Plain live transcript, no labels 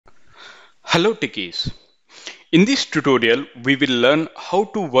Hello techies. In this tutorial, we will learn how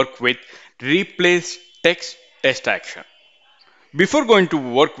to work with replace text test action. Before going to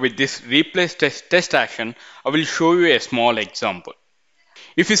work with this replace test action, I will show you a small example.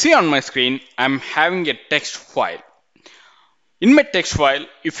 If you see on my screen, I'm having a text file. In my text file,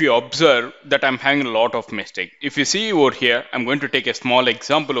 if you observe that I'm having a lot of mistakes. If you see over here, I'm going to take a small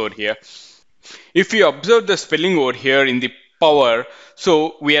example over here. If you observe the spelling over here in the power,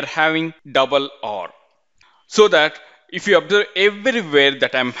 so we are having double R. So that if you observe everywhere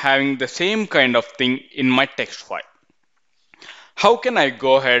that I'm having the same kind of thing in my text file. How can I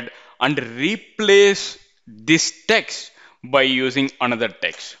go ahead and replace this text by using another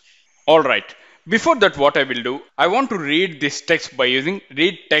text? Alright, before that what I will do, I want to read this text by using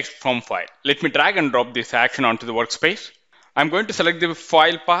read text from file. Let me drag and drop this action onto the workspace. I'm going to select the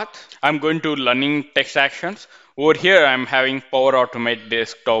file path. I'm going to learning text actions. Over here I'm having Power Automate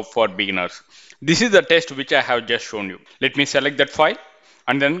Desktop for beginners. This is the test which I have just shown you. Let me select that file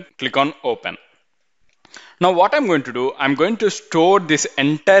and then click on open. Now what I'm going to do, I'm going to store this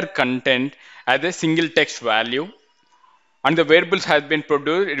entire content as a single text value, and the variables has been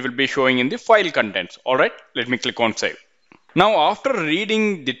produced, it will be showing in the file contents. Alright, let me click on save. Now after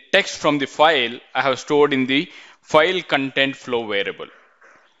reading the text from the file, I have stored in the file content flow variable.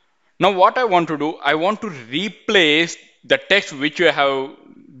 Now what I want to do, I want to replace the text which you have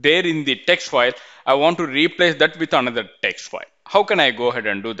there in the text file. I want to replace that with another text file. How can I go ahead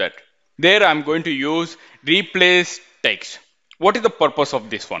and do that? There I'm going to use replace text. What is the purpose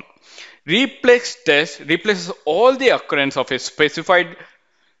of this one? Replace text replaces all the occurrence of a specified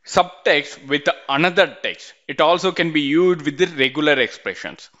subtext with another text. It also can be used with the regular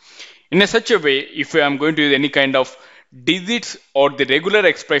expressions. In such a way, if I am going to use any kind of digits or the regular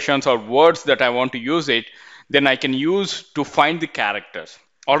expressions or words that I want to use it, then I can use to find the characters.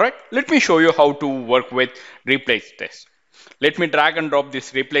 Alright, let me show you how to work with replace text. Let me drag and drop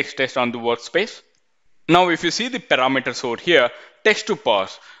this replace text on the workspace. Now if you see the parameters over here, text to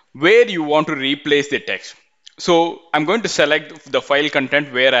parse, where you want to replace the text. So I'm going to select the file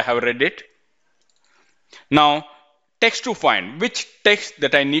content where I have read it. Now text to find, which text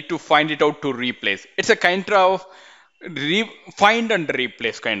that I need to find it out to replace. It's a kind of find and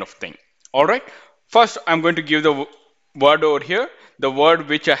replace kind of thing. All right. First, I'm going to give the word over here, the word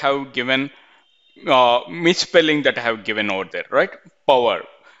which I have given misspelling that I have given over there, right? Power.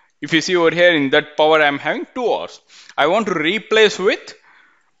 If you see over here in that power, I'm having 2 R's. I want to replace with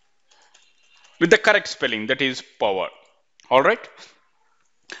the correct spelling, that is power. All right.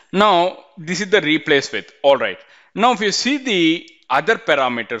 Now this is the replace with. All right. Now if you see the other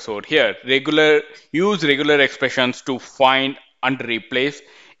parameters over here, use regular expressions to find and replace,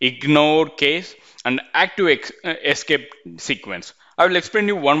 ignore case, and active escape sequence. I will explain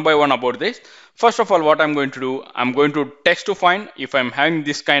you one by one about this. First of all, what I'm going to do, I'm going to text to find. If I'm having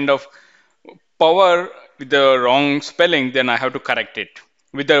this kind of power with the wrong spelling, then I have to correct it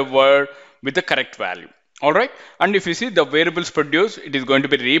with the word with the correct value. All right. And if you see the variables produced, it is going to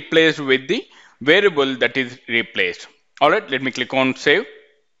be replaced with the variable that is replaced. All right. Let me click on save.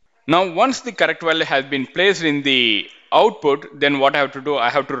 Now, once the correct value has been placed in the output, then what I have to do, I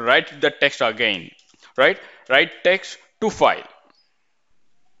have to write the text again, right? Write text to file.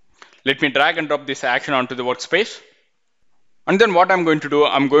 Let me drag and drop this action onto the workspace. And then what I'm going to do,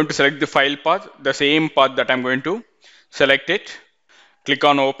 I'm going to select the file path, the same path that I'm going to select it. Click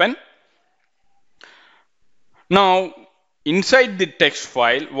on open. Now, inside the text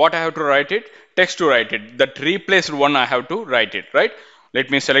file, what I have to write it, text to write it. That replaced one, I have to write it, right? Let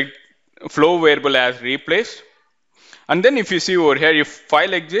me select flow variable as replace. And then if you see over here, if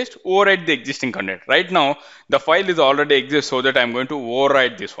file exists, overwrite the existing content. Right now, the file is already exists, so that I'm going to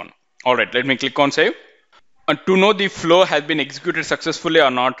overwrite this one. All right, let me click on save. And to know the flow has been executed successfully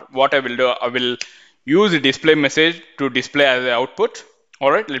or not, what I will do, I will use the display message to display as the output.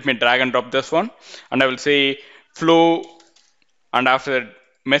 All right, let me drag and drop this one, and I will say flow, and after that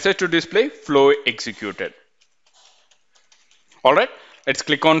message to display, flow executed. All right, let's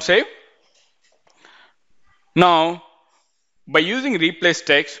click on save. Now, by using replace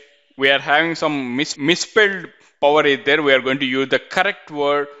text, we are having some misspelled power is there. We are going to use the correct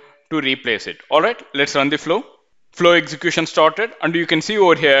word to replace it. All right, let's run the flow. Flow execution started, and you can see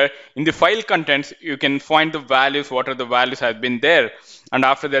over here in the file contents, you can find the values, what are the values has been there. And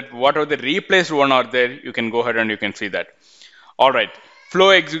after that, what are the replaced one are there, you can go ahead and you can see that. All right, flow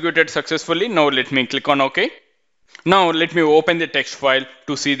executed successfully. Now let me click on OK. Now let me open the text file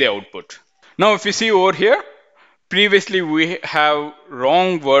to see the output. Now if you see over here, previously we have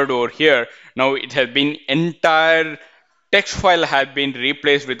wrong word over here. Now it has been entire text file has been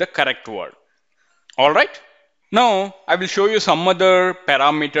replaced with the correct word. All right. Now I will show you some other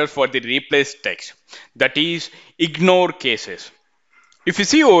parameters for the replace text, that is ignore cases. If you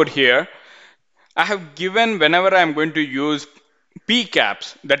see over here, I have given whenever I am going to use p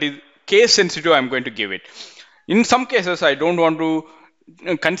caps, that is case sensitive, I am going to give it. In some cases, I don't want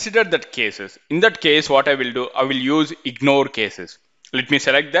to consider that cases. In that case, what I will do, I will use ignore cases. Let me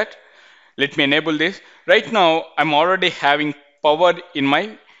select that. Let me enable this. Right now, I'm already having power in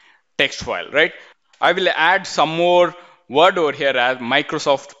my text file, right? I will add some more word over here as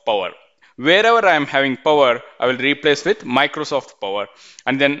Microsoft Power. Wherever I am having power, I will replace with Microsoft Power.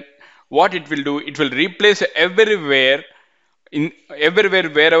 And then what it will do, it will replace everywhere, in everywhere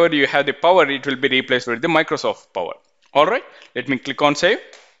wherever you have the power, it will be replaced with the Microsoft Power. All right, let me click on save.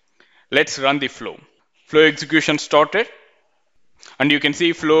 Let's run the flow. Flow execution started, and you can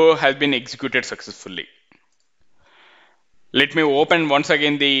see flow has been executed successfully. Let me open once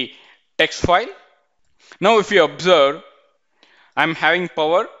again the text file. Now if you observe, I'm having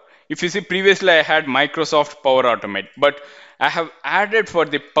power. If you see, previously I had Microsoft Power Automate, but I have added for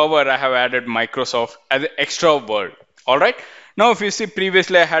the power, I have added Microsoft as an extra word. All right. Now, if you see,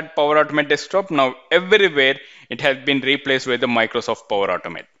 previously I had Power Automate Desktop. Now everywhere it has been replaced with the Microsoft Power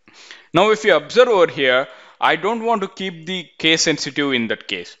Automate. Now, if you observe over here, I don't want to keep the case sensitive in that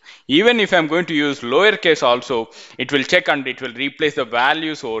case. Even if I'm going to use lowercase also, it will check and it will replace the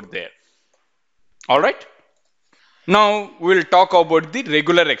values over there. All right. Now we'll talk about the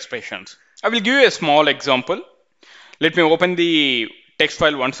regular expressions. I will give you a small example. Let me open the text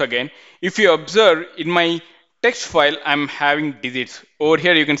file once again. If you observe in my text file, I'm having digits. Over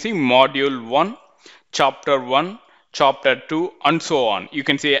here you can see module 1, chapter 1, chapter 2, and so on. You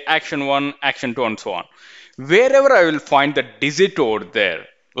can see action 1, action 2, and so on. Wherever I will find the digit over there,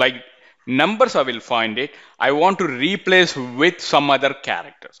 like numbers I will find it, I want to replace with some other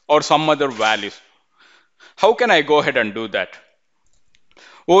characters or some other values. How can I go ahead and do that?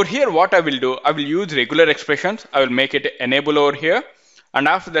 Over here, what I will do, I will use regular expressions. I will make it enable over here. And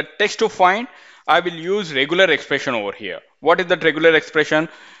after that text to find, I will use regular expression over here. What is that regular expression?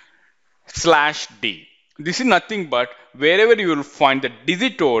 /d. This is nothing but wherever you will find the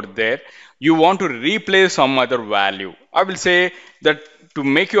digit over there, you want to replace some other value. I will say that to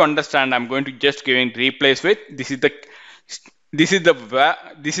make you understand, I'm going to just give it replace with this is the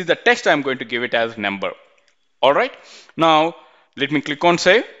text I'm going to give it as number. All right. Now let me click on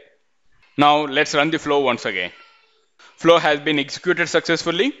save. Now let's run the flow once again. Flow has been executed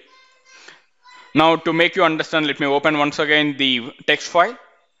successfully. Now to make you understand, let me open once again the text file.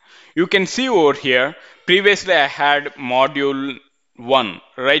 You can see over here, previously I had module 1.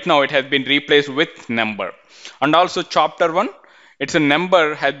 Right now it has been replaced with number. And also chapter 1, it's a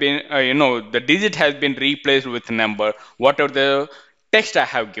number has been, the digit has been replaced with number, whatever the text I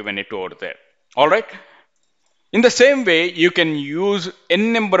have given it over there. All right. In the same way, you can use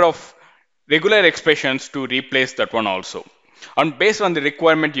n number of regular expressions to replace that one also. And based on the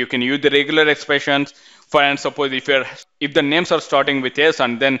requirement, you can use the regular expressions. For and suppose if the names are starting with S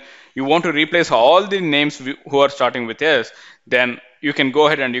and then you want to replace all the names who are starting with S, then you can go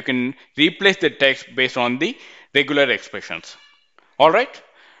ahead and you can replace the text based on the regular expressions. All right.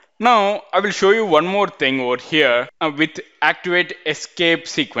 Now I will show you one more thing over here with activate escape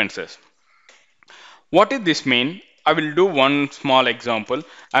sequences. What does this mean? I will do one small example.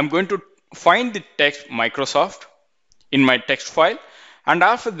 I'm going to find the text Microsoft in my text file, and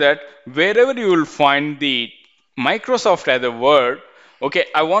after that, wherever you will find the Microsoft as a word, okay,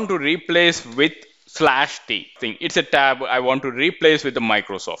 I want to replace with /t thing. It's a tab I want to replace with the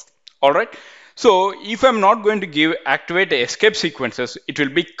Microsoft. All right. So if I'm not going to give activate escape sequences, it will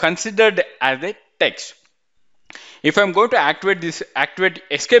be considered as a text. If I'm going to activate this activate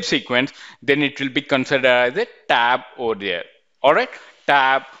escape sequence, then it will be considered as a tab over there. All right,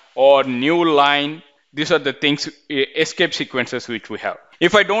 tab or new line. These are the things, escape sequences which we have.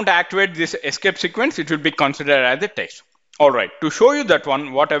 If I don't activate this escape sequence, it will be considered as a text. All right, to show you that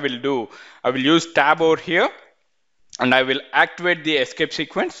one, what I will do, I will use tab over here and I will activate the escape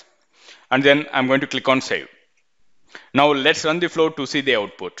sequence and then I'm going to click on save. Now let's run the flow to see the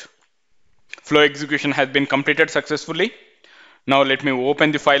output. Flow execution has been completed successfully. Now let me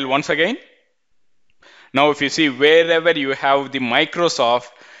open the file once again. Now if you see wherever you have the Microsoft,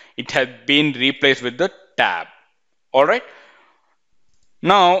 it has been replaced with the tab. All right.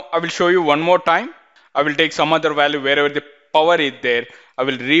 Now I will show you one more time. I will take some other value wherever the power is there. I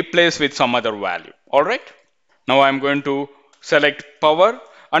will replace with some other value. All right. Now I'm going to select power.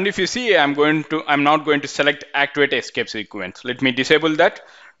 And if you see, I'm not going to select activate escape sequence. Let me disable that.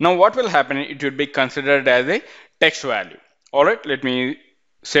 Now what will happen? It will be considered as a text value. All right, let me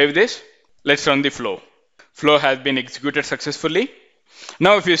save this. Let's run the flow. Flow has been executed successfully.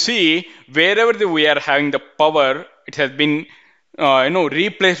 Now, if you see wherever we are having the power, it has been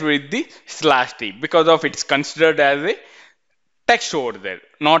replaced with the slash t because of it's considered as a text over there,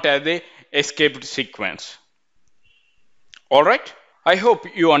 not as a escaped sequence. All right. I hope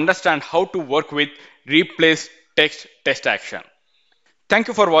you understand how to work with replace text test action. Thank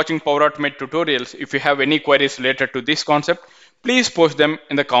you for watching Power Automate tutorials. If you have any queries related to this concept, please post them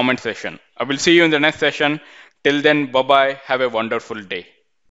in the comment section. I will see you in the next session. Till then, bye bye. Have a wonderful day.